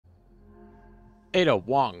Ada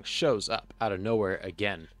Wong shows up out of nowhere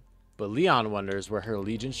again, but Leon wonders where her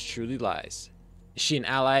allegiance truly lies. Is she an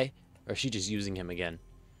ally, or is she just using him again?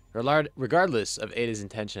 Regardless of Ada's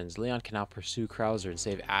intentions, Leon can now pursue Krauser and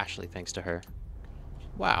save Ashley thanks to her.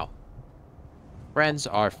 Wow. Friends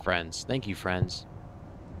are friends. Thank you, friends.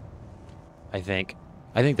 I think.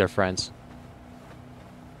 I think they're friends.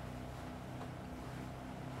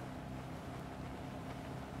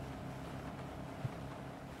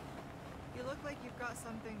 You look like you've got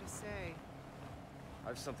something to say. I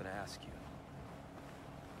have something to ask you.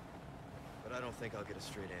 But I don't think I'll get a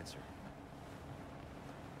straight answer.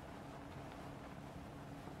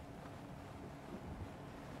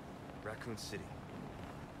 Raccoon City.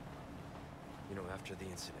 You know, after the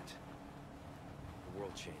incident, the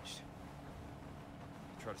world changed.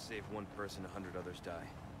 Try to save one person, 100 others die.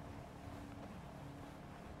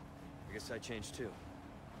 I guess I changed too.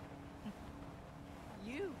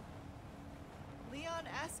 You? Leon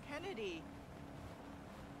S. Kennedy.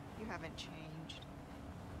 You haven't changed.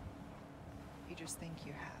 You just think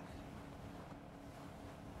you have.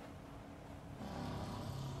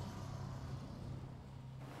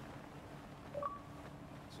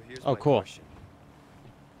 So here's Oh, my cool. question.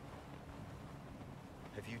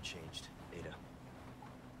 Have you changed, Ada?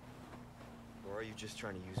 Or are you just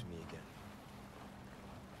trying to use me again?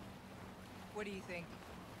 What do you think?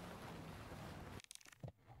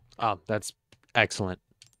 Oh, that's excellent.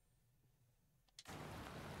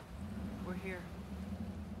 We're here.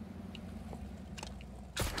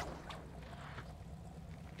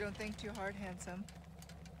 Don't think too hard, handsome.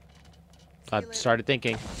 See you I've later. started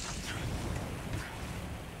thinking.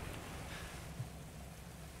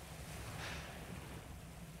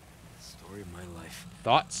 Story of my life.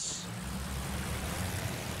 Thoughts?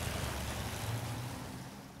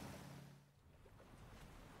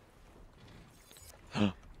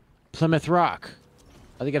 Plymouth Rock.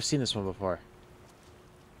 I think I've seen this one before.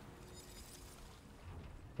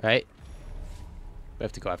 Right? We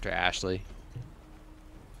have to go after Ashley.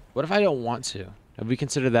 What if I don't want to? Have we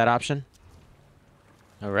considered that option?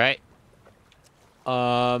 Alright.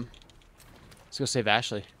 Let's go save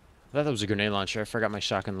Ashley. I thought that was a grenade launcher. I forgot my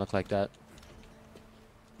shotgun looked like that.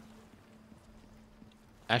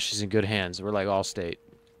 Ashley's in good hands. We're like Allstate.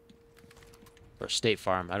 Or State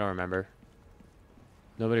Farm. I don't remember.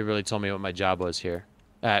 Nobody really told me what my job was here.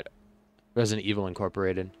 At Resident Evil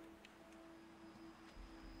Incorporated.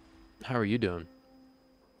 How are you doing?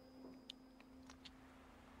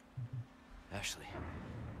 Ashley.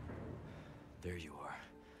 There you are.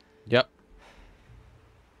 Yep.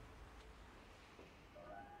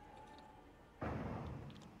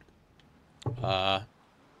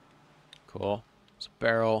 Cool. It's a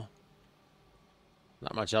barrel.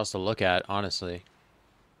 Not much else to look at, honestly.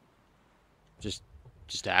 Just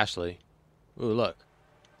Ashley. Ooh, look.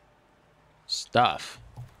 Stuff.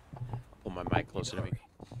 Pull my mic closer to me.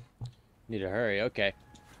 Need to hurry. Okay.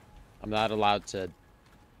 I'm not allowed to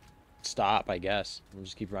stop, I guess. We'll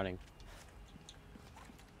just keep running.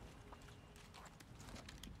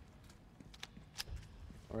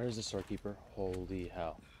 Where is the storekeeper? Holy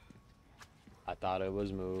hell. I thought it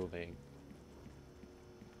was moving.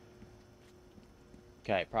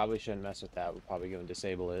 Okay, probably shouldn't mess with that. We're probably going to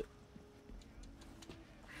disable it.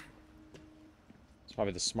 It's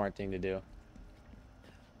probably the smart thing to do.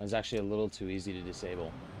 It was actually a little too easy to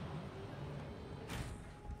disable.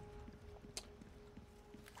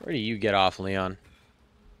 Where do you get off, Leon?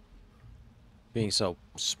 Being so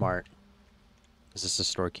smart. Is this a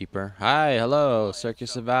storekeeper? Hi, hello,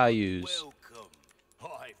 Circus of Values. Welcome.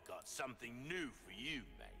 I've got something new for you,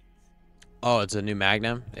 mate. Oh, it's a new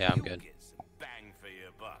Magnum? Yeah, I'm You'll good. get some bang for your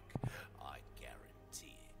buck. I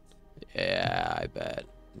guarantee it. Yeah, I bet.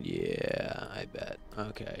 Yeah, I bet.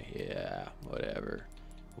 Okay, yeah, whatever.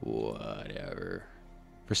 Whatever.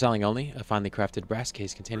 For selling only, a finely crafted brass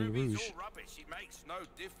case containing Ruby's rouge. all rubbish. It makes no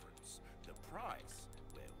difference. The price,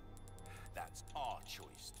 well, that's our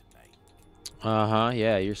choice to make. Uh-huh,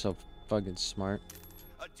 yeah, you're so fucking smart.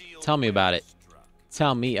 A deal Tell me about it. struck.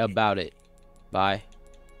 Tell me about it. Bye.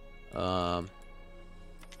 I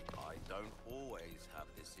don't always have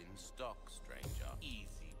this in stock, stranger.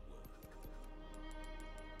 Easy work.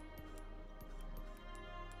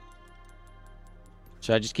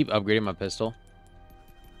 Should I just keep upgrading my pistol?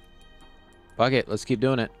 Fuck it, let's keep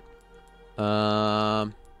doing it.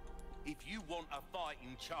 If you want a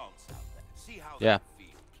fighting chance out there, see how Yeah. that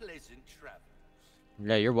feels. Pleasant travels.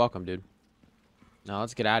 Yeah, you're welcome, dude. Now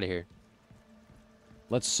let's get out of here.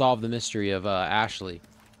 Let's solve the mystery of Ashley.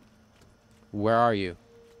 Where are you?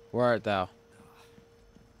 Where art thou?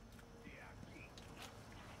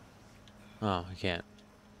 Oh, I can't.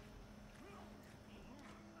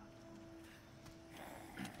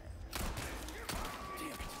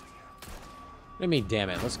 do you mean, damn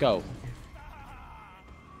it? Let's go.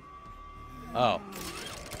 Oh.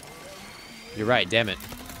 You're right, damn it.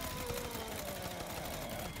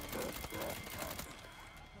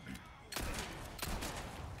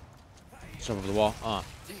 Jump over the wall.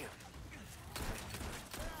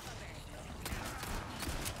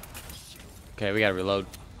 Okay, we gotta reload.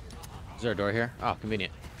 Is there a door here? Oh,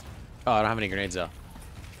 convenient. Oh, I don't have any grenades though.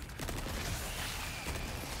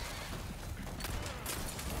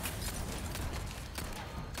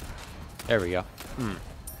 There we go. I'm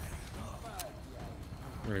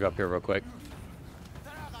gonna go up here real quick.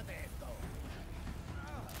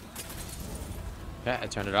 Okay, I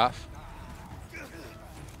turned it off.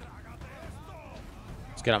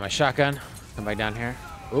 Let's get out my shotgun. Come back down here.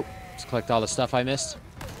 Oop, let's collect all the stuff I missed.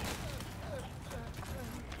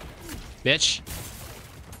 Bitch.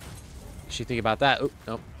 She think about that? Oop,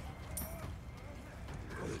 nope.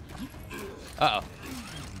 Uh-oh.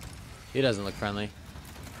 He doesn't look friendly.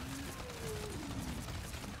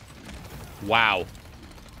 Wow.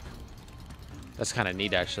 That's kind of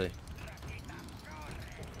neat, actually.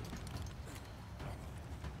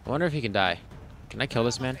 I wonder if he can die. Can I kill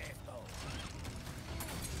this man?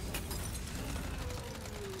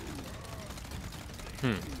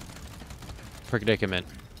 Predicament.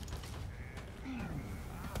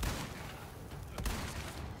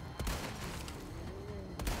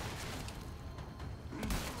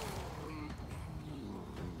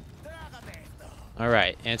 All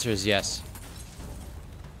right, answer is yes.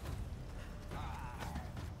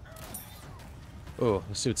 Oh,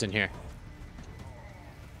 the suit's in here.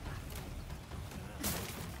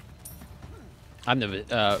 I'm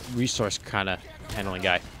the resource kind of handling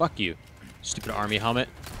guy. Fuck you, stupid army helmet.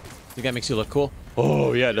 Think that makes you look cool?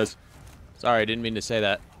 Oh, yeah, it does. Sorry, I didn't mean to say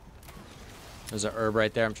that. There's an herb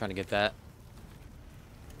right there. I'm trying to get that.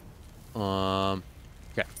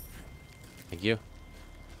 Okay. Thank you.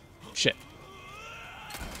 Shit.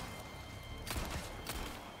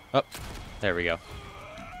 Oh, there we go.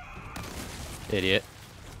 Idiot.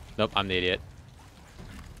 Nope, I'm the idiot.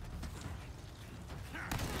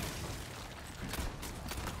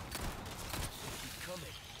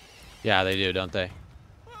 Yeah, they do, don't they?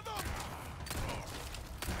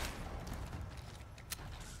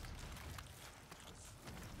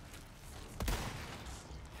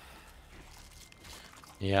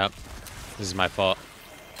 Yep. This is my fault.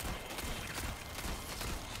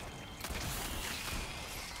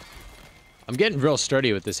 I'm getting real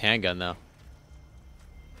sturdy with this handgun, though.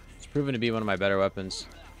 It's proven to be one of my better weapons.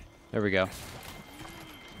 There we go.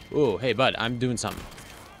 Ooh, hey, bud, I'm doing something.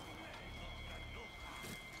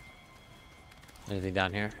 Anything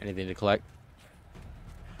down here? Anything to collect?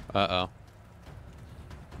 Uh-oh.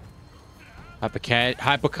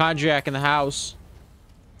 Hypochondriac in the house.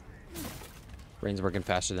 Brain's working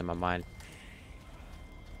faster than my mind.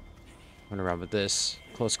 Run around with this.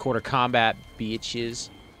 Close quarter combat, bitches.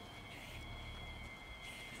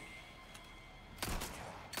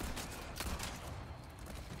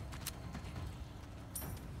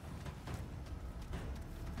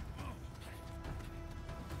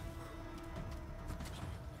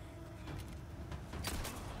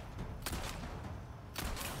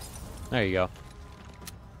 There you go.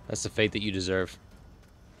 That's the fate that you deserve.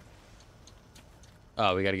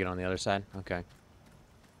 Oh, we gotta get on the other side? Okay.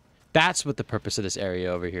 That's what the purpose of this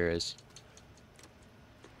area over here is.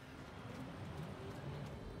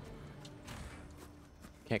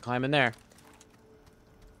 Can't climb in there.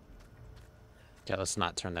 Okay, let's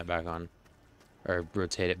not turn that back on. Or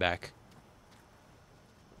rotate it back.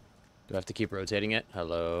 Do I have to keep rotating it?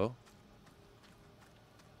 Hello?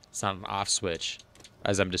 It's not an off switch,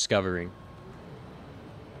 as I'm discovering.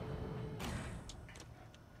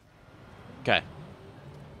 Okay.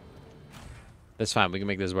 That's fine. We can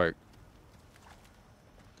make this work.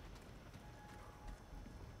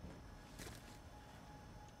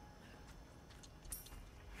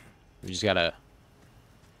 We just gotta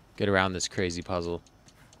get around this crazy puzzle.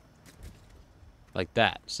 Like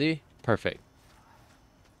that. See? Perfect.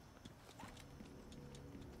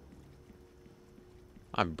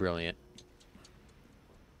 I'm brilliant.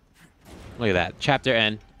 Look at that. Chapter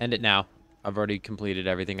end. End it now. I've already completed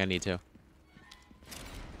everything I need to.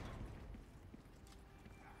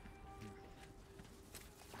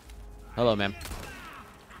 Hello, ma'am.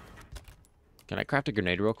 Can I craft a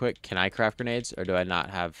grenade real quick? Can I craft grenades, or do I not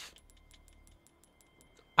have...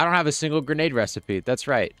 I don't have a single grenade recipe. That's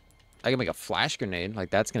right. I can make a flash grenade. Like,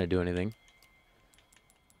 that's going to do anything.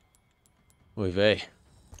 Oy vey.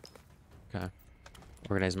 Okay.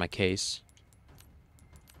 Organize my case.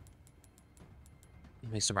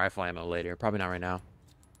 Make some rifle ammo later. Probably not right now.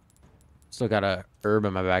 Still got a herb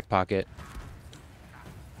in my back pocket.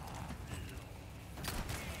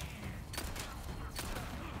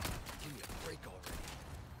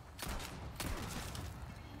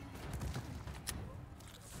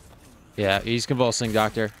 Yeah, he's convulsing,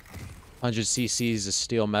 Doctor. 100 cc's of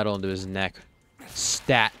steel metal into his neck.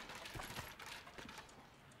 Stat.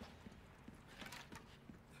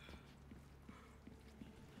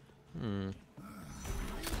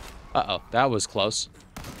 Uh-oh, that was close.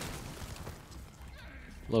 A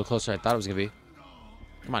little closer than I thought it was gonna be.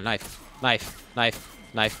 Come on, knife. Knife. Knife.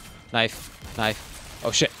 Knife. Knife. Knife.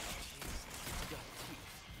 Oh, shit.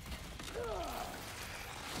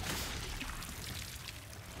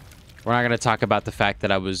 We're not gonna talk about the fact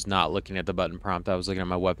that I was not looking at the button prompt. I was looking at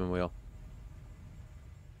my weapon wheel.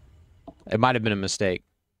 It might have been a mistake.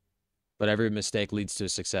 But every mistake leads to a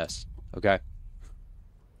success. Okay?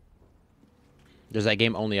 There's that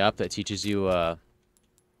game Only Up that teaches you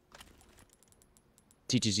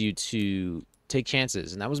to take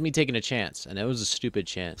chances, and that was me taking a chance, and it was a stupid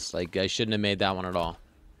chance. Like, I shouldn't have made that one at all,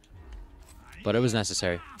 but it was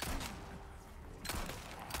necessary.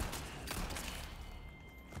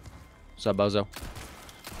 What's up, bozo?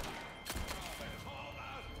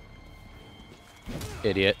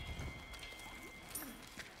 Idiot.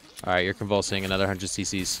 Alright, you're convulsing. Another 100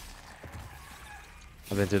 cc's.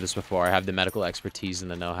 I've been through this before. I have the medical expertise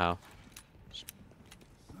and the know-how.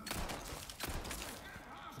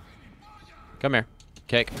 Come here.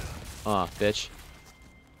 Kick. Aw, bitch.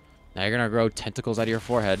 Now you're gonna grow tentacles out of your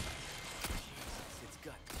forehead.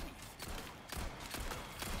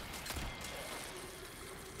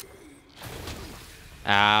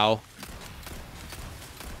 Ow.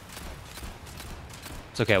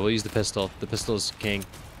 It's okay, we'll use the pistol. The pistol's king.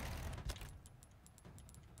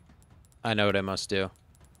 I know what I must do.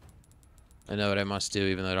 I know what I must do,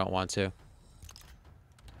 even though I don't want to.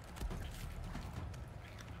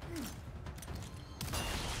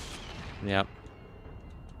 Yep.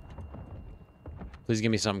 Please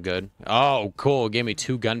give me something good. Oh, cool. Gave me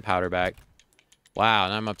 2 gunpowder back. Wow,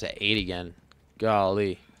 now I'm up to 8 again.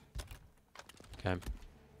 Golly. Okay.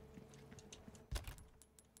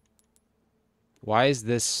 Why is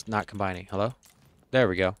this not combining? Hello? There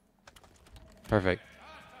we go. Perfect.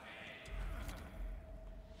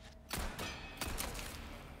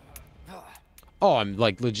 Oh, I'm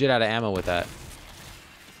like legit out of ammo with that.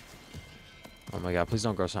 Oh my god, please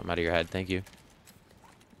don't grow something out of your head. Thank you.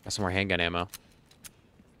 Got some more handgun ammo.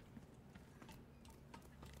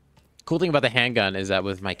 Cool thing about the handgun is that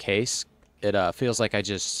with my case, it feels like I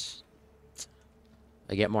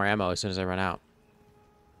get more ammo as soon as I run out.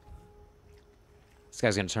 This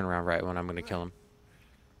guy's gonna turn around right when I'm gonna kill him.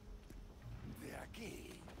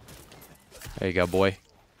 There you go, boy.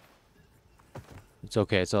 It's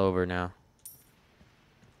okay, it's all over now.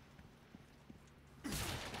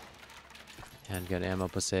 Handgun ammo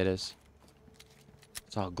pesetas.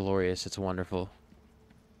 It's all glorious, it's wonderful.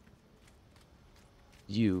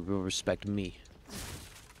 You will respect me.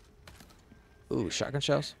 Ooh, shotgun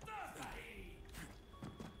shells?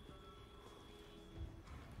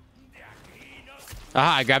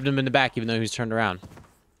 Aha, I grabbed him in the back even though he was turned around.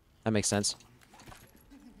 That makes sense.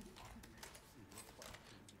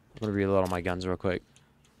 I'm gonna reload all my guns real quick.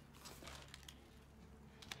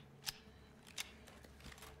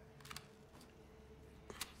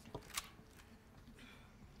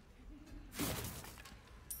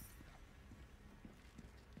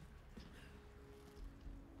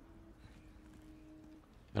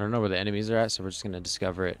 I don't know where the enemies are at, so we're just gonna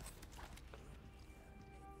discover it.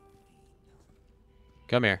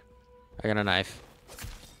 Come here. I got a knife.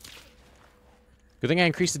 Good thing I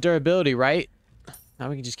increased the durability, right? Now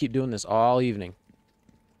we can just keep doing this all evening.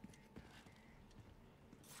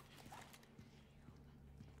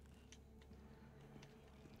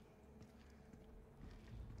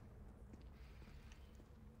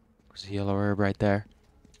 There's a yellow herb right there.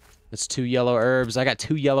 That's 2 yellow herbs. I got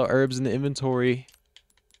 2 yellow herbs in the inventory.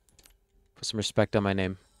 Put some respect on my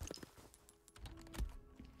name.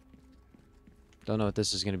 Don't know what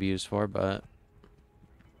this is going to be used for, but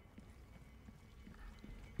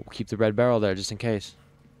we'll keep the red barrel there just in case.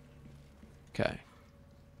 Okay.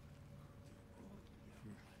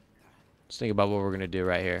 Let's think about what we're going to do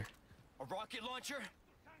right here. A rocket launcher?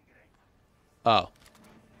 Oh.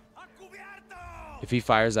 If he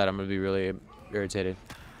fires that, I'm going to be really irritated.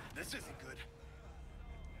 This isn't good.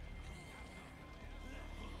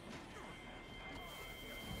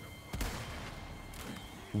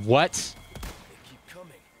 What? They keep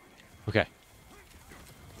coming. Okay.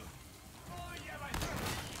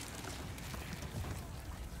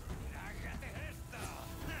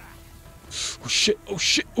 Oh shit, oh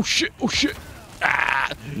shit, oh shit, oh shit.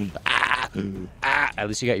 Ah! Ah! Ah! At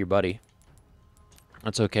least you got your buddy.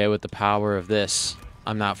 That's okay with the power of this.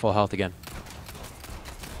 I'm not full health again.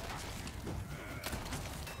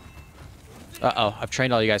 Uh-oh, I've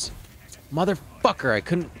trained all you guys. Motherfucker, I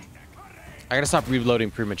couldn't... I gotta stop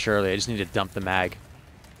reloading prematurely. I just need to dump the mag.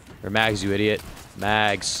 Or mags, you idiot.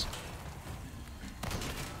 Mags.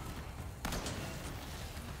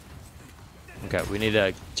 Okay, we need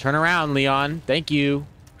to turn around, Leon. Thank you.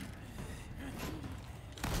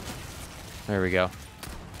 There we go.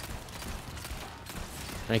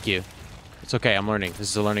 Thank you. It's okay, I'm learning. This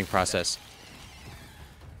is a learning process.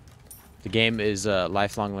 The game is a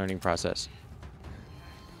lifelong learning process.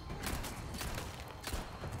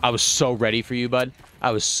 I was so ready for you, bud.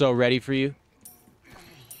 I was so ready for you.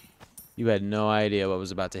 You had no idea what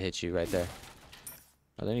was about to hit you right there.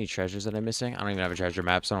 Are there any treasures that I'm missing? I don't even have a treasure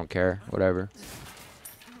map, so I don't care. Whatever.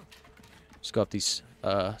 Let's go up these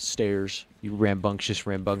stairs, you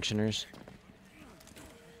rambunctioners.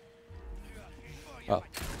 Oh.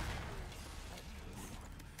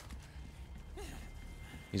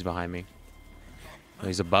 He's behind me. Oh,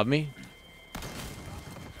 he's above me?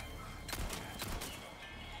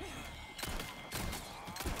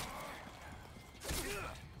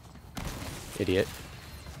 Idiot.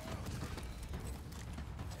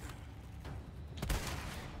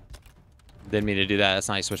 Didn't mean to do that. That's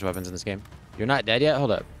not how you switch weapons in this game. You're not dead yet?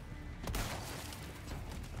 Hold up.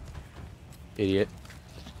 Idiot.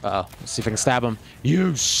 Uh-oh. Let's see if I can stab him.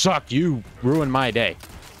 You suck. You ruined my day.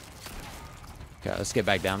 Okay, let's get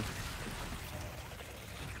back down.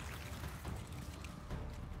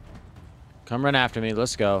 Come run after me.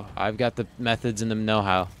 Let's go. I've got the methods and the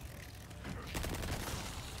know-how.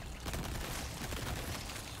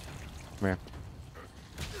 Come here.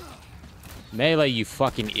 Melee, you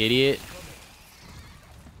fucking idiot.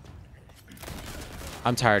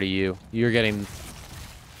 I'm tired of you. You're getting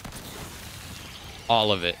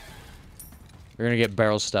all of it. You're gonna get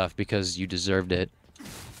barrel stuff because you deserved it.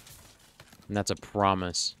 And that's a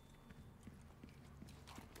promise.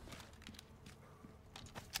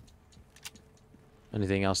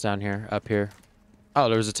 Anything else down here? Up here? Oh,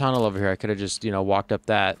 there was a tunnel over here. I could have just, you know, walked up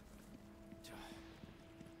that.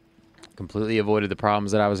 Completely avoided the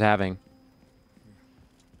problems that I was having.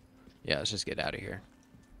 Yeah, let's just get out of here.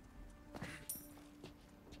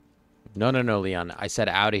 No, Leon. I said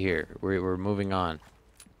out of here. We're moving on.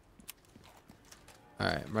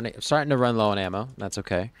 Alright, I'm starting to run low on ammo. That's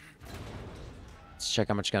okay. Let's check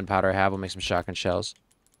how much gunpowder I have. We'll make some shotgun shells.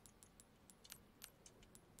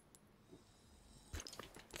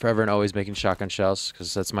 Forever and always making shotgun shells,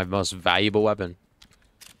 because that's my most valuable weapon.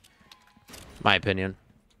 My opinion.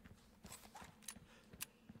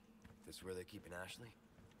 This is where they're keeping Ashley?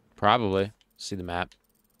 Probably. See the map.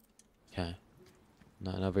 Okay.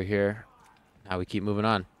 Nothing over here. Now we keep moving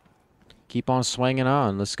on. Keep on swinging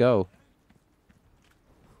on. Let's go.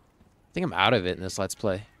 I think I'm out of it in this Let's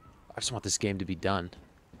Play. I just want this game to be done.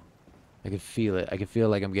 I can feel it. I can feel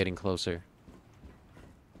like I'm getting closer.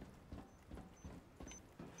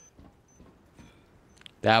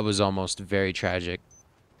 That was almost very tragic.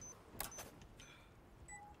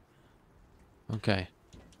 Okay.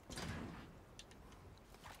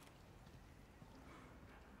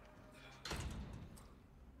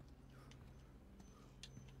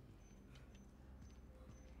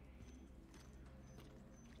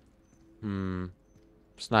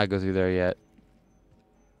 Let's not go through there yet.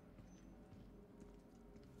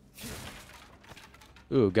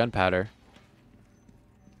 Ooh, gunpowder.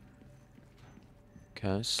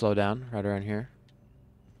 Okay, slow down right around here.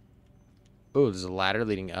 Ooh, there's a ladder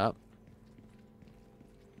leading up.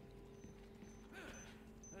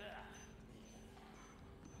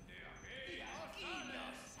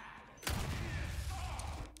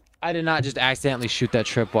 I did not just accidentally shoot that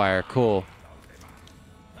tripwire. Cool.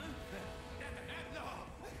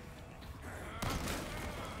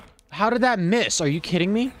 How did that miss? Are you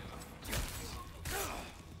kidding me?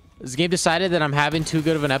 Has the game decided that I'm having too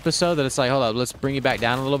good of an episode that it's like, hold up, let's bring you back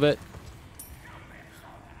down a little bit?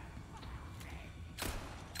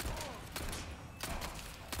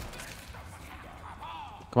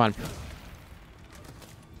 Come on.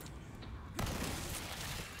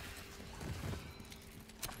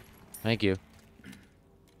 Thank you.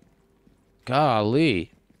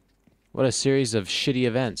 Golly. What a series of shitty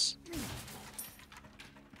events.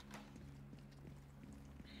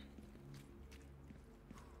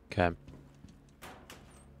 Okay.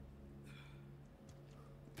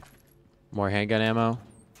 More handgun ammo.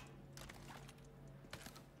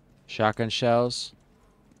 Shotgun shells.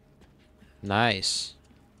 Nice.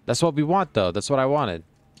 That's what we want, though. That's what I wanted.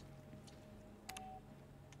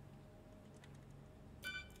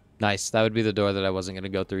 Nice. That would be the door that I wasn't going to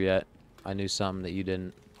go through yet. I knew something that you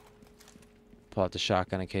didn't. Pull out the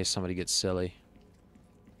shotgun in case somebody gets silly.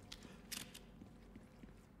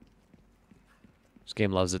 This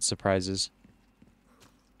game loves its surprises.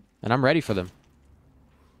 And I'm ready for them.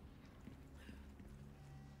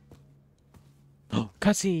 Oh,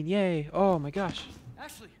 cutscene, yay! Oh my gosh.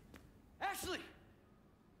 Ashley! Ashley!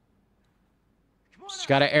 Come on She's out.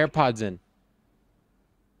 got her AirPods in.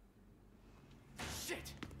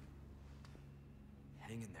 Shit!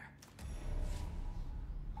 Hang in there.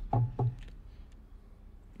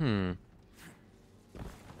 Hmm.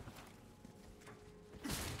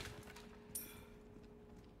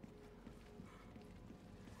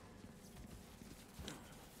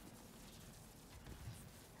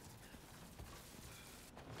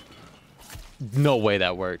 No way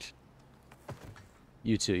that worked.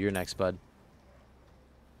 You too. You're next, bud.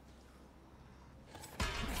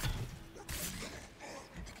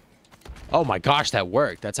 Oh my gosh, that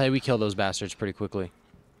worked. That's how we kill those bastards pretty quickly.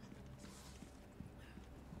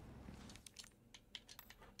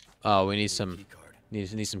 Oh, we need some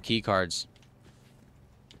need some key cards.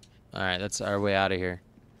 All right, that's our way out of here.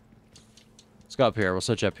 Let's go up here. We'll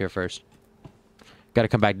switch up here first. Got to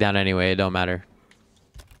come back down anyway. It don't matter.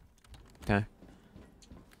 Okay.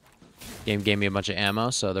 Game gave me a bunch of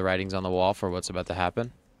ammo, so the writing's on the wall for what's about to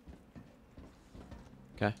happen.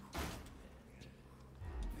 Okay.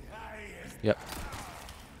 Yep.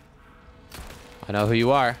 I know who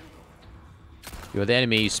you are. You're the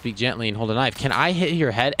enemy. You speak gently and hold a knife. Can I hit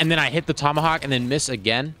your head and then I hit the tomahawk and then miss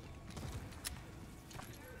again?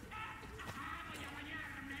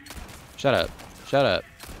 Shut up. Shut up.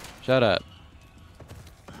 Shut up.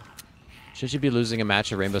 Should you be losing a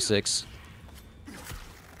match at Rainbow Six?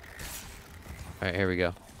 Alright, here we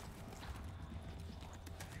go.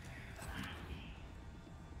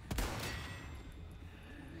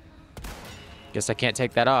 Guess I can't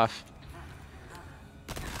take that off.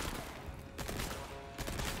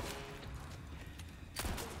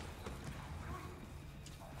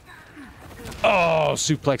 Oh,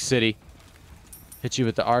 Suplex City. Hit you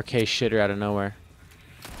with the RK shitter out of nowhere.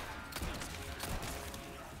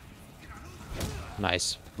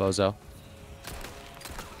 Nice, bozo.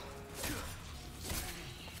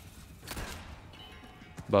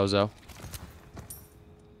 Bozo.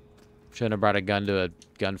 Shouldn't have brought a gun to a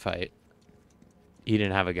gunfight. He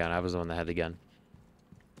didn't have a gun. I was the one that had the gun.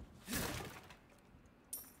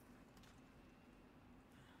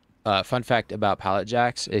 Fun fact about pallet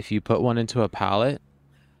jacks. If you put one into a pallet,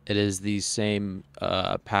 it is the same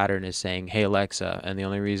pattern as saying, "Hey Alexa." And the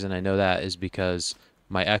only reason I know that is because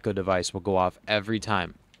my Echo device will go off every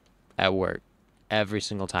time at work. Every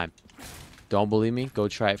single time. Don't believe me? Go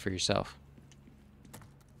try it for yourself.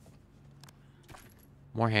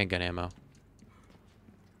 More handgun ammo.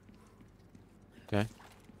 Okay.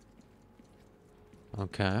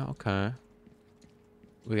 Okay, okay.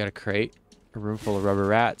 We got a crate. A room full of rubber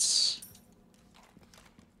rats.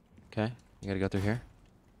 Okay, you gotta go through here.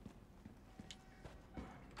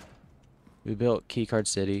 We built Keycard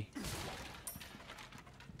City.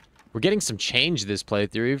 We're getting some change this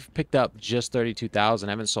playthrough. We've picked up just 32,000.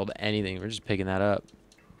 I haven't sold anything. We're just picking that up.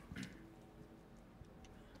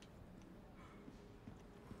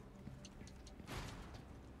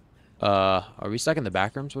 Are we stuck in the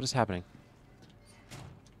back rooms? What is happening?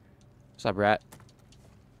 What's up, rat?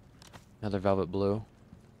 Another velvet blue.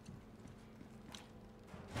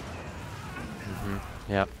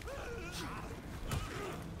 Yep.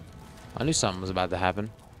 I knew something was about to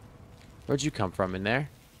happen. Where'd you come from in there?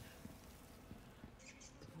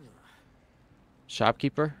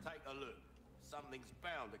 Shopkeeper? Take a look. Something's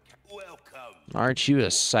bound to welcome. Aren't you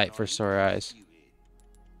a sight for sore eyes?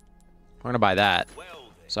 I'm gonna buy that.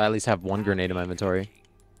 So I at least have one grenade in my inventory.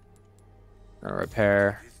 Gonna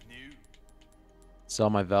repair. Sell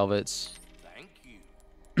my velvets. Thank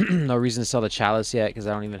you. No reason to sell the chalice yet because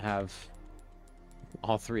I don't even have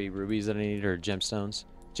all 3 rubies that I need, or gemstones.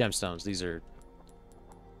 Gemstones, these are...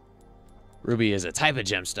 Ruby is a type of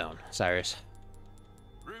gemstone, Cyrus.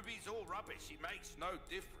 Ruby's all rubbish. It makes no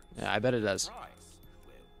difference. Yeah, I bet it does. Price.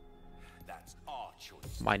 Well, that's our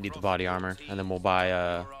choice. Might need the body armor, and then we'll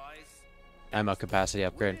buy ammo capacity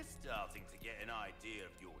upgrade. We're starting to get an idea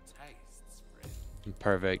of your tastes, friend.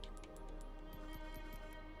 Perfect.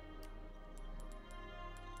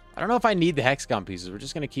 I don't know if I need the hexagon pieces. We're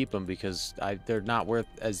just gonna keep them because they're not worth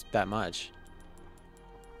as that much.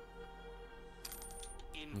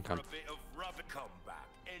 In for a bit of rubber, come back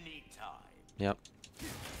anytime. Yep.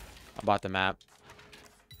 I bought the map.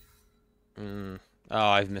 Oh,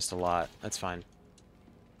 I've missed a lot. That's fine.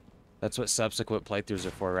 That's what subsequent playthroughs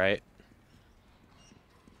are for, right?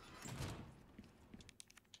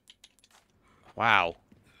 Wow.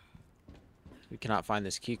 We cannot find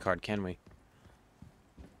this key card, can we?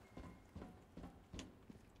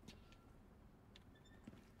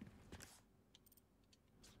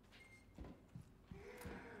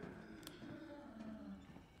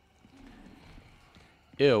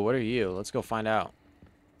 Ew, what are you? Let's go find out.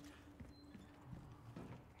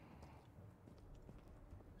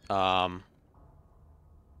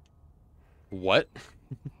 What?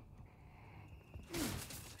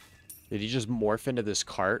 Did he just morph into this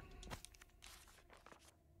cart?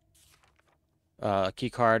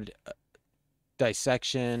 Key card,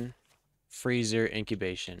 dissection, freezer,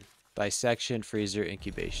 incubation. Dissection, freezer,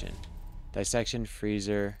 incubation. Dissection,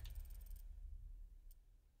 freezer.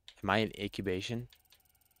 Am I in incubation?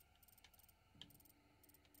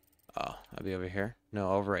 Oh, I'll be over here. No,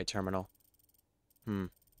 overwrite terminal.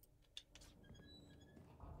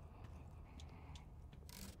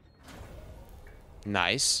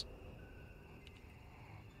 Nice.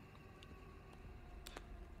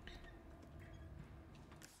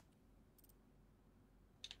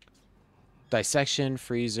 Dissection,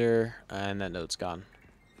 freezer, and that note's gone.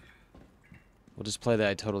 We'll just play that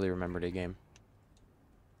I totally remembered a game.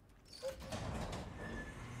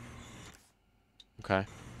 Okay.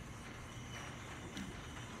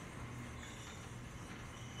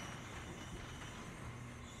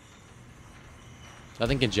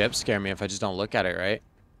 Nothing can jump scare me if I just don't look at it, right?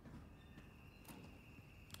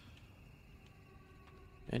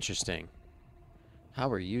 Interesting.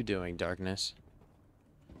 How are you doing, darkness?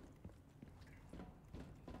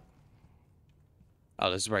 Oh,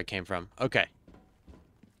 this is where I came from. Okay.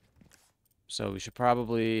 So we should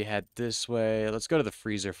probably head this way. Let's go to the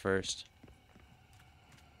freezer first.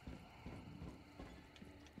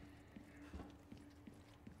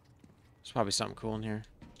 There's probably something cool in here.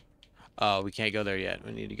 Oh, we can't go there yet.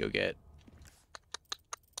 We need to go get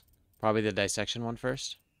probably the dissection one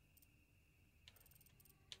first.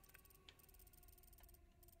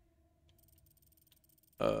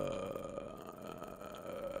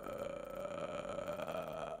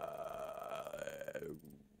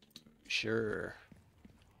 Sure.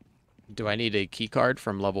 Do I need a key card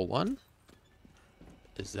from level 1?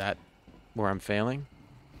 Is that where I'm failing?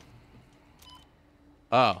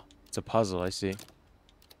 Oh, it's a puzzle, I see.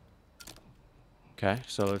 Okay,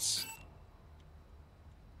 so let's...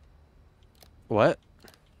 What?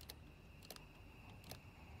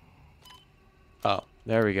 Oh,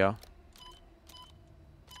 there we go.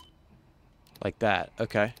 Like that,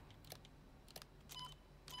 okay.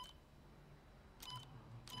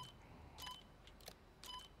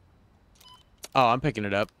 Oh, I'm picking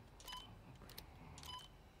it up.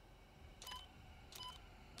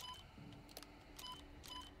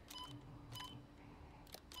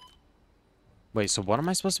 Wait, so what am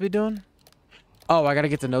I supposed to be doing? Oh, I gotta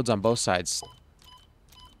get the nodes on both sides.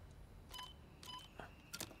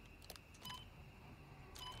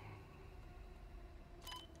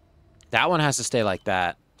 That one has to stay like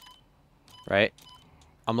that. Right?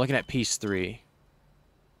 I'm looking at piece 3.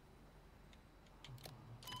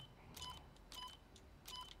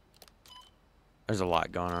 There's a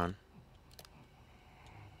lot going on.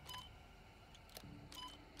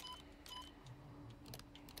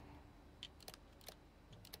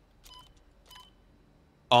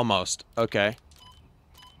 Almost. Okay.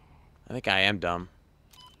 I think I am dumb.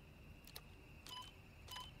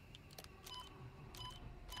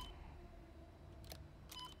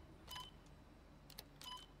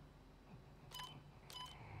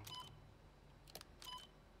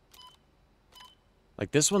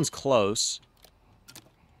 Like, this one's close.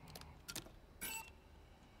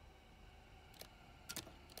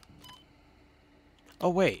 Oh,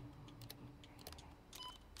 wait.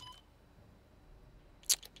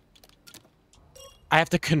 I have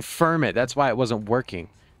to confirm it. That's why it wasn't working.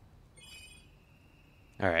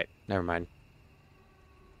 Alright, never mind.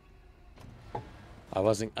 I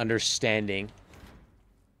wasn't understanding.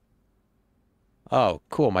 Oh,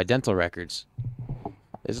 cool. My dental records.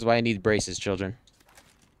 This is why I need braces, children.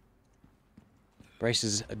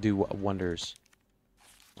 Braces do wonders.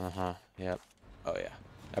 Uh-huh. Yep. Oh, yeah.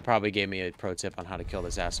 That probably gave me a pro tip on how to kill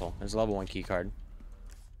this asshole. There's a level 1 key card.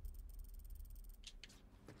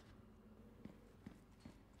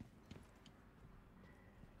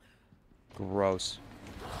 Gross.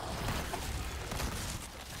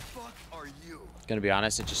 Fuck are you? Gonna be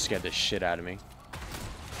honest, it just scared the shit out of me.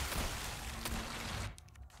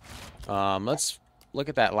 Let's look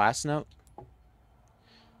at that last note.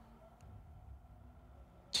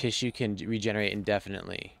 Tissue can regenerate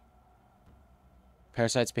indefinitely.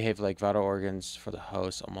 Parasites behave like vital organs for the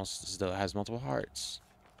host, almost as though it has multiple hearts.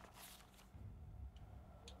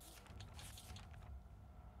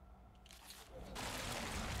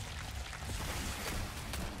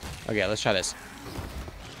 Okay, let's try this.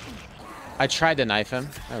 I tried to knife him.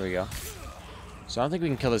 There we go. So I don't think we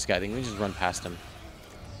can kill this guy. I think we can just run past him.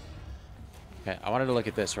 Okay, I wanted to look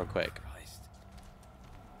at this real quick.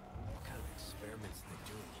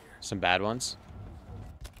 Some bad ones.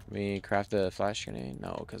 Me craft a flash grenade?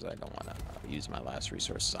 No, because I don't want to use my last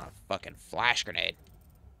resources on a fucking flash grenade.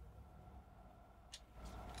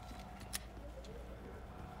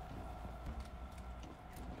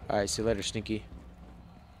 Alright, see you later, Stinky.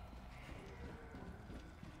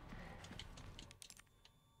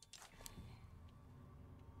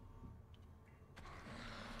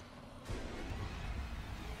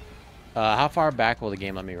 How far back will the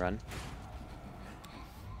game let me run?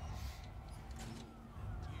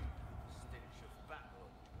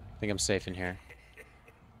 I think I'm safe in here.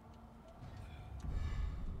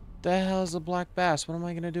 The hell's a black bass? What am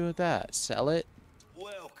I gonna do with that? Sell it?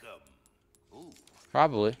 Welcome. Ooh,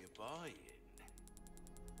 Probably. you're buying.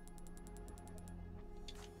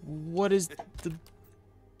 What is the...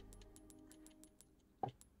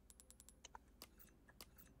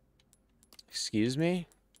 Excuse me?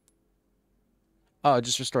 Oh, it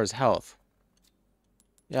just restores health.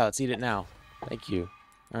 Yeah, let's eat it now. Thank you.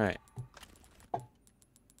 Alright.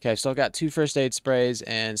 Okay, I've still got 2 first aid sprays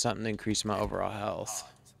and something to increase my overall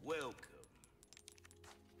health. Welcome.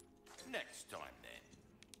 Next time then.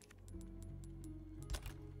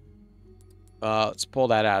 Let's pull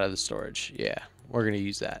that out of the storage. Yeah, we're gonna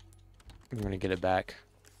use that. We're gonna get it back.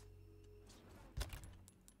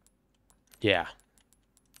 Yeah.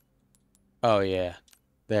 Oh, yeah.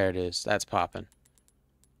 There it is. That's popping.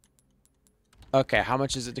 Okay, how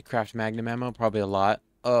much is it to craft magnum ammo? Probably a lot.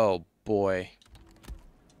 Oh, boy.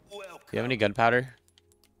 Welcome. Do you have any gunpowder?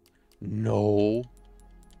 No.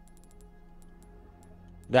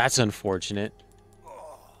 That's unfortunate.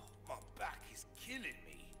 Oh, my back is killing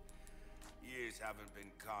me. Years haven't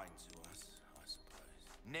been kind to us, I suppose.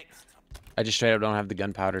 Next time. I just straight up don't have the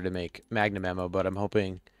gunpowder to make magnum ammo, but I'm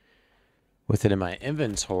hoping with it in my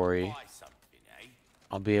inventory, Buy something, eh?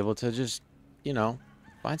 I'll be able to just, you know,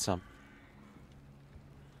 find some.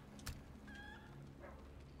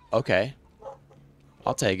 Okay.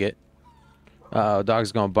 I'll take it. Uh-oh,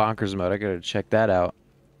 dog's going bonkers mode. I gotta check that out.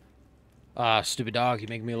 Ah, stupid dog. You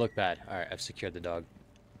make me look bad. Alright, I've secured the dog.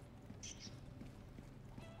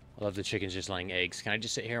 I love the chickens just laying eggs. Can I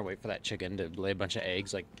just sit here and wait for that chicken to lay a bunch of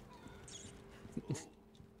eggs? Like,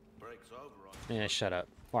 Breaks over on yeah, shut up.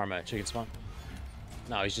 Pharma, chicken spawn.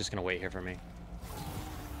 No, he's just gonna wait here for me.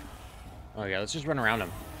 Oh yeah, let's just run around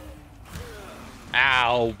him.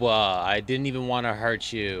 Ow! I didn't even want to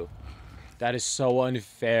hurt you. That is so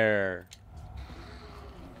unfair.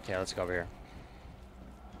 Okay, let's go over here.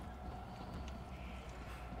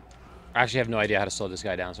 I actually have no idea how to slow this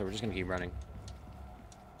guy down, so we're just gonna keep running.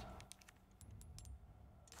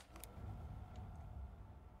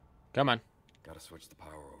 Come on. Gotta switch the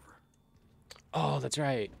power over. Oh, that's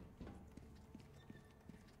right.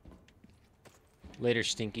 Later,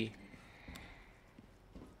 Stinky.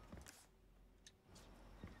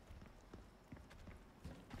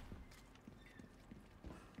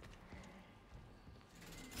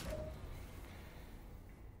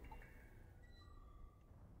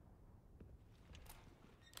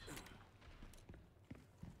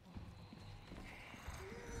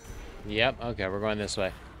 Yep, okay, we're going this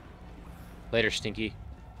way. Later, Stinky.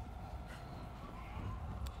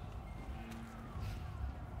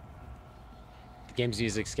 The game's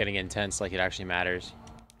music's getting intense, like it actually matters.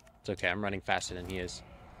 It's okay, I'm running faster than he is.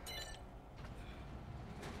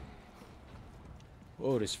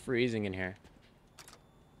 Whoa, it is freezing in here.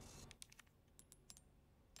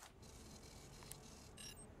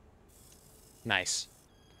 Nice.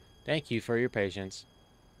 Thank you for your patience.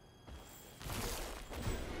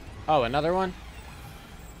 Oh, another one?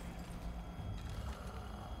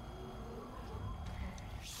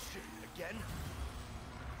 Shit, again?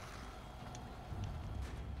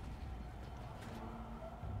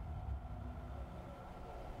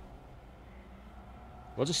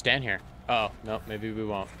 We'll just stand here. Uh oh, no, maybe we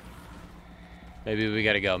won't. Maybe we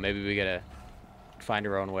gotta go. Maybe we gotta find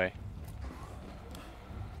our own way.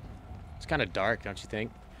 It's kind of dark, don't you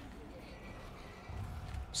think?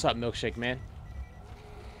 What's up, milkshake man?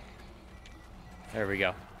 There we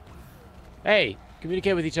go. Hey,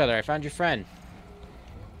 communicate with each other. I found your friend.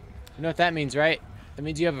 You know what that means, right? That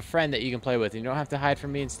means you have a friend that you can play with, and you don't have to hide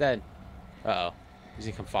from me instead. Uh-oh. He's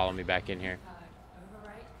gonna come follow me back in here.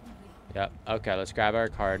 Yep. Okay, let's grab our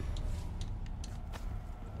card.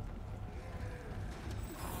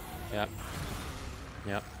 Yep.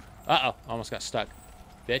 Yep. Uh-oh. Almost got stuck.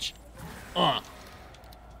 Bitch.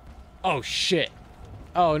 Oh, shit.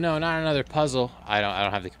 Oh, no, not another puzzle. I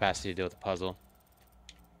don't have the capacity to deal with the puzzle.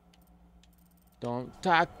 Don't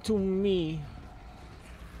talk to me.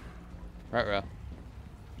 Ruh-roh.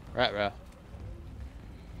 Ruh-roh.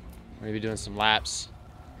 We're gonna be doing some laps.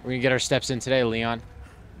 We're gonna get our steps in today, Leon.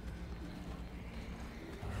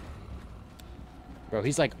 Bro,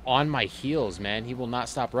 he's like on my heels, man. He will not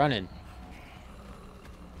stop running.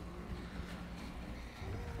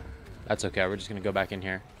 That's okay. We're just going to go back in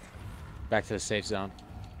here. Back to the safe zone.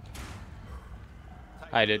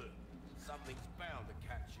 Hi, dude. Something's bound to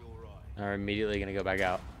catch your eye. We're immediately going to go back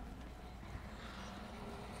out.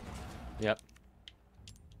 Yep.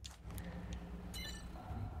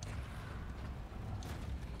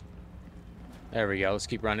 There we go. Let's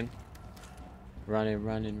keep running. Running,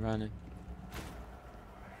 running, running.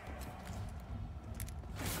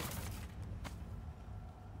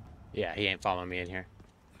 Yeah, he ain't following me in here.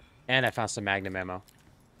 And I found some Magnum ammo.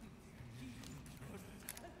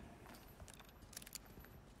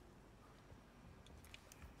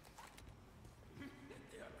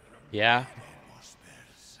 Yeah.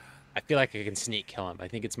 I feel like I can sneak kill him. I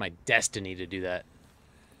think it's my destiny to do that.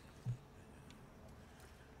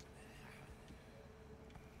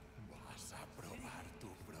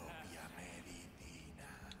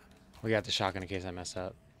 We got the shotgun in case I mess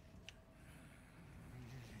up.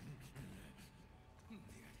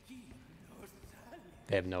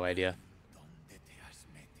 They have no idea.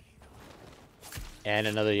 And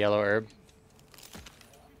another yellow herb.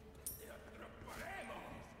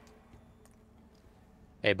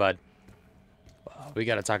 Hey, bud. We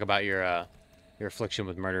got to talk about your affliction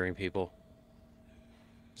with murdering people.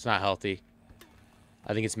 It's not healthy.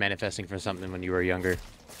 I think it's manifesting from something when you were younger.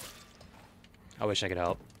 I wish I could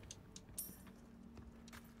help.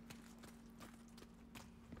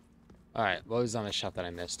 Alright, what was on the shelf that I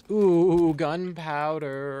missed? Ooh,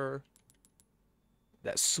 gunpowder.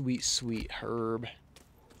 That sweet, sweet herb.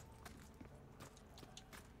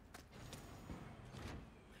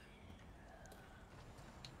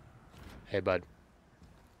 Hey, bud.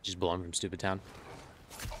 Just blown from Stupid Town.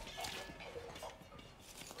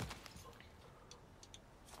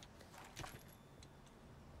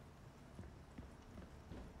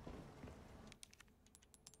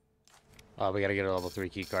 Oh, we gotta get a level 3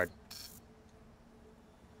 key card.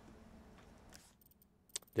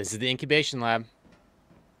 This is the incubation lab.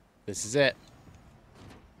 This is it.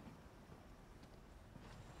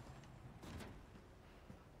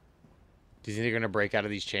 Do you think they're gonna break out of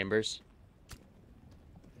these chambers?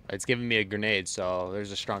 It's giving me a grenade, so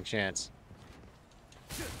there's a strong chance.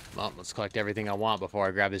 Well, let's collect everything I want before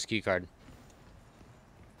I grab this key card.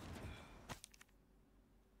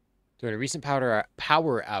 During a recent power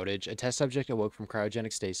outage, a test subject awoke from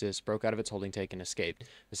cryogenic stasis, broke out of its holding tank, and escaped.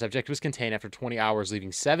 The subject was contained after 20 hours,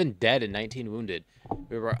 leaving 7 dead and 19 wounded.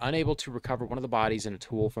 We were unable to recover one of the bodies and a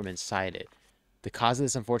tool from inside it. The cause of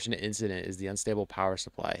this unfortunate incident is the unstable power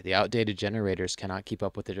supply. The outdated generators cannot keep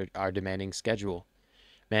up with our demanding schedule.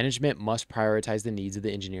 Management must prioritize the needs of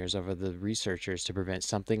the engineers over the researchers to prevent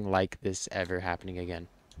something like this ever happening again.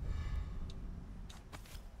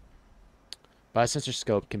 Biosensor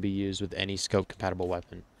scope can be used with any scope-compatible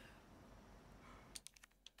weapon.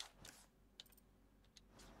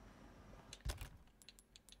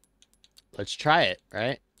 Let's try it,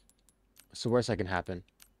 right? What's the worst that can happen?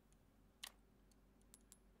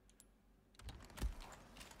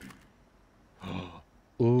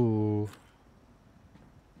 Ooh.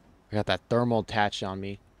 I got that thermal attached on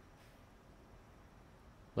me.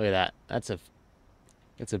 Look at that. That's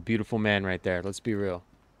a beautiful man right there. Let's be real.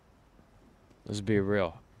 Let's be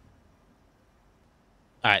real.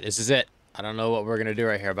 Alright, this is it. I don't know what we're going to do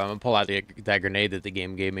right here, but I'm going to pull out that grenade that the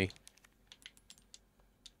game gave me.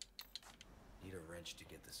 Need a wrench to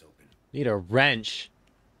get this open. Need a wrench?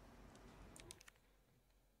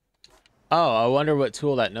 Oh, I wonder what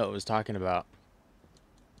tool that note was talking about.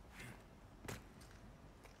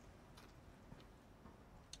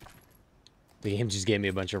 The game just gave me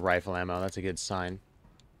a bunch of rifle ammo. That's a good sign.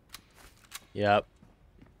 Yep.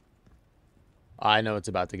 I know it's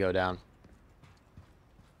about to go down.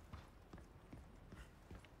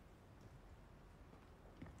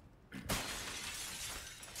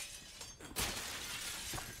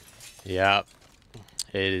 Yep.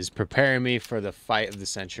 It is preparing me for the fight of the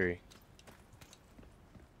century.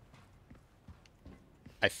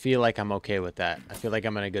 I feel like I'm okay with that. I feel like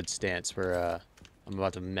I'm in a good stance for, I'm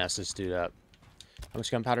about to mess this dude up. How much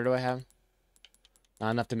gunpowder do I have? Not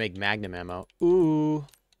enough to make Magnum ammo. Ooh.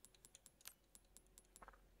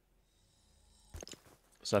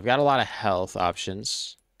 So I've got a lot of health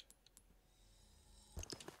options.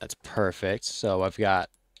 That's perfect. So I've got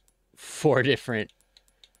 4 different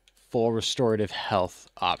full restorative health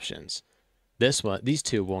options. These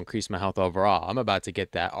 2 will increase my health overall. I'm about to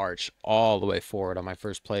get that arch all the way forward on my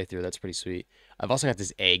first playthrough. That's pretty sweet. I've also got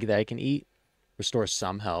this egg that I can eat. Restore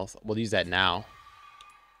some health. We'll use that now.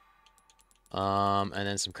 And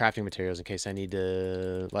then some crafting materials in case I need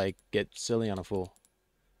to, like, get silly on a fool.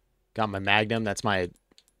 Got my Magnum. That's my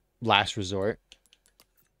last resort.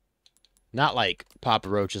 Not like Papa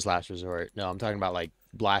Roach's last resort. No, I'm talking about like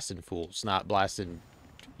blasting fools, not blasting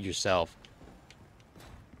yourself.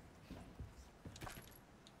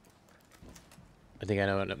 I think I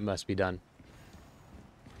know it must be done.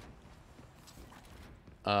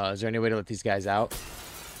 Is there any way to let these guys out?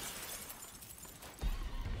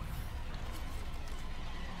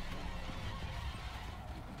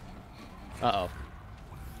 Uh-oh.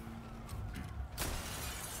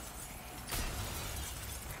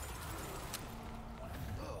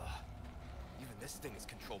 Even this thing is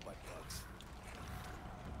controlled by bugs.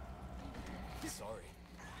 Sorry.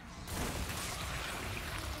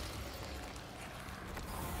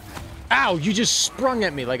 Ow! You just sprung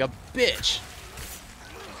at me like a bitch.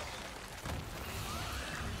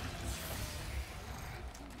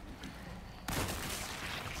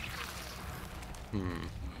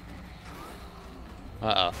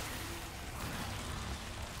 Uh-oh.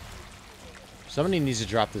 Somebody needs to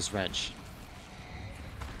drop this wrench.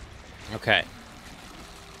 Okay.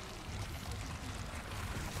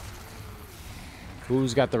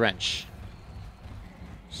 Who's got the wrench?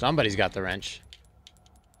 Somebody's got the wrench.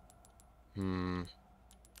 I'm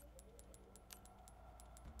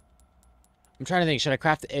trying to think. Should I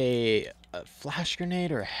craft a flash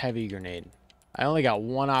grenade or a heavy grenade? I only got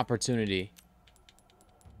one opportunity.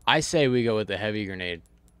 I say we go with the heavy grenade.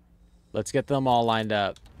 Let's get them all lined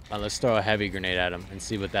up. And let's throw a heavy grenade at them and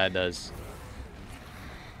see what that does.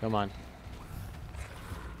 Come on.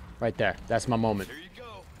 Right there. That's my moment. Here you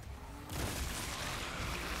go.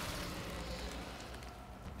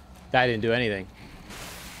 That didn't do anything.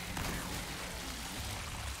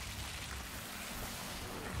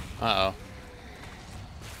 Uh-oh.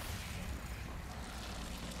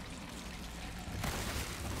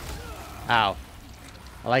 Ow.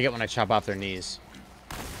 I like it when I chop off their knees.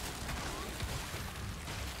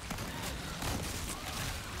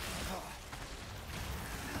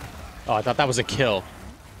 Oh, I thought that was a kill.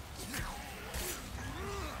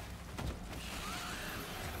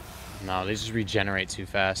 No, they just regenerate too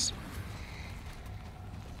fast.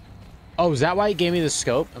 Oh, is that why it gave me the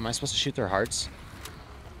scope? Am I supposed to shoot their hearts?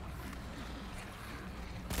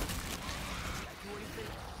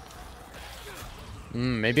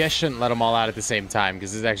 Maybe I shouldn't let them all out at the same time,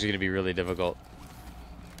 because this is actually going to be really difficult.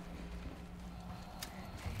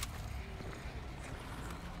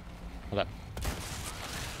 Hold up.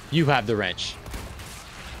 You have the wrench.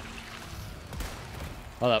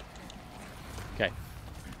 Hold up. Okay.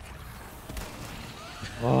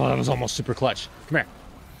 Oh, that was almost super clutch. Come here.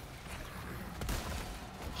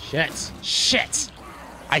 Shit. Shit!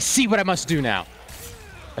 I see what I must do now.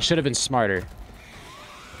 I should have been smarter.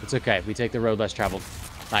 It's okay. We take the road less traveled.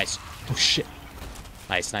 Nice. Oh, shit.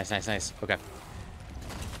 Nice, nice, nice, nice. Okay.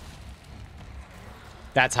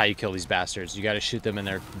 That's how you kill these bastards. You gotta shoot them in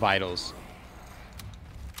their vitals.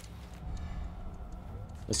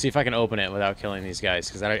 Let's see if I can open it without killing these guys,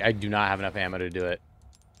 because I do not have enough ammo to do it.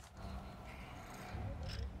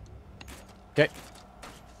 Okay.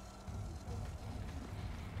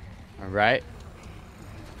 Alright.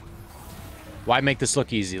 Why make this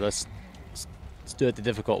look easy? Let's do it the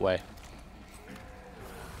difficult way.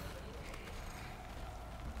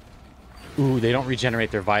 Ooh, they don't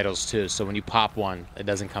regenerate their vitals too, so when you pop one, it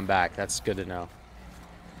doesn't come back. That's good to know.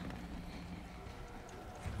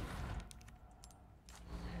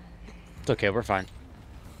 It's okay, we're fine.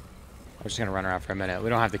 I'm just gonna run around for a minute. We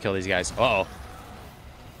don't have to kill these guys. Uh-oh.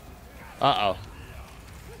 Uh-oh.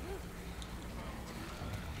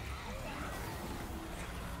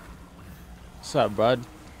 What's up, bud?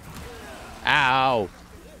 Ow!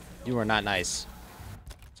 You are not nice.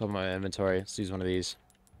 Let's open my inventory. Let's use one of these.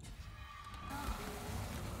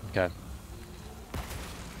 Okay.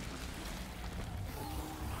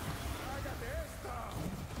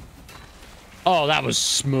 Oh, that was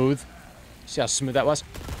smooth. See how smooth that was?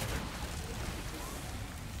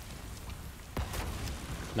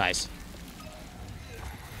 Nice.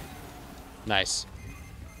 Nice.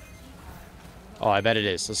 Oh, I bet it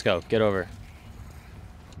is. Let's go. Get over.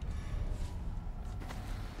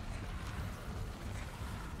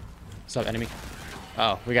 What's up, enemy?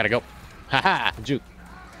 Oh, we gotta go. Haha! Juke.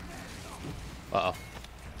 Uh-oh.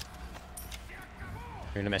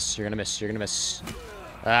 You're gonna miss. You're gonna miss. You're gonna miss.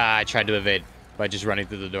 Ah, I tried to evade by just running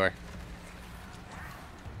through the door.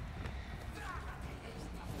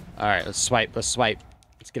 Alright, let's swipe. Let's swipe.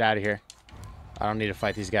 Let's get out of here. I don't need to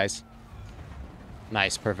fight these guys.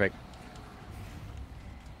 Nice. Perfect.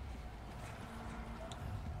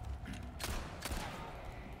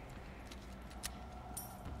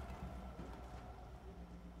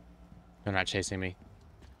 They're not chasing me.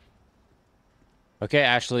 Okay,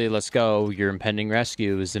 Ashley, let's go. Your impending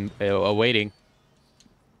rescue is awaiting.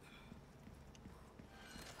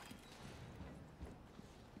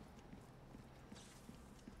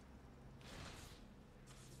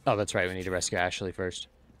 Oh, that's right. We need to rescue Ashley first.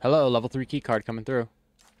 Hello, level 3 key card coming through.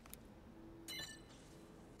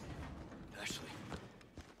 Ashley.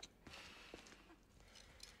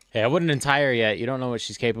 Hey, I wouldn't untie her yet. You don't know what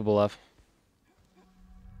she's capable of.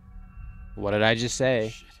 What did I just say?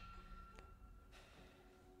 Shit.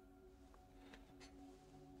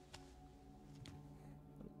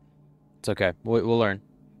 It's okay. We'll learn.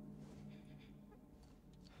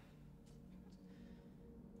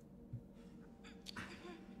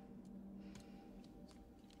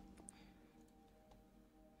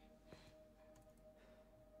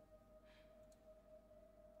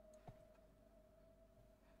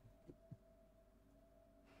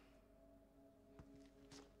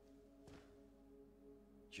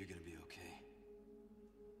 You're gonna be okay.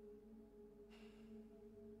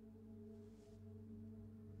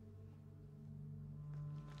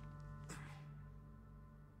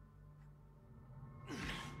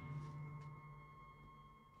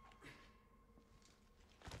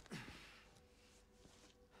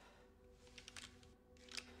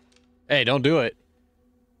 Hey, don't do it.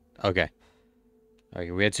 Okay.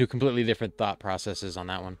 Okay, we had two completely different thought processes on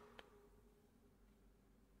that one.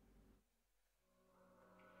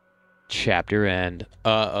 Chapter end.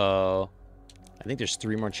 Uh-oh. I think there's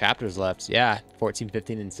 3 more chapters left. Yeah, 14,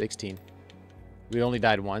 15, and 16. We only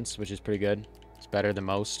died once, which is pretty good. It's better than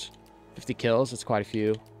most. 50 kills, that's quite a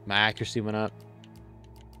few. My accuracy went up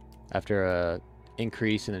after a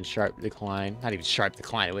increase and then sharp decline. Not even sharp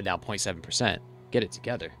decline, it went down 0.7%. Get it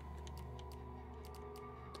together.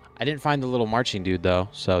 I didn't find the little marching dude, though,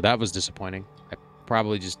 so that was disappointing. I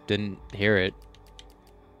probably just didn't hear it.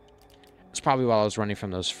 It's probably while I was running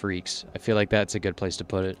from those freaks. I feel like that's a good place to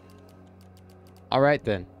put it. All right,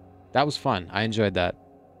 then. That was fun. I enjoyed that.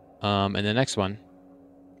 And the next one,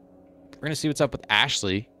 we're going to see what's up with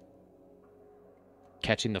Ashley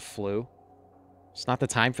catching the flu. It's not the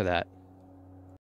time for that.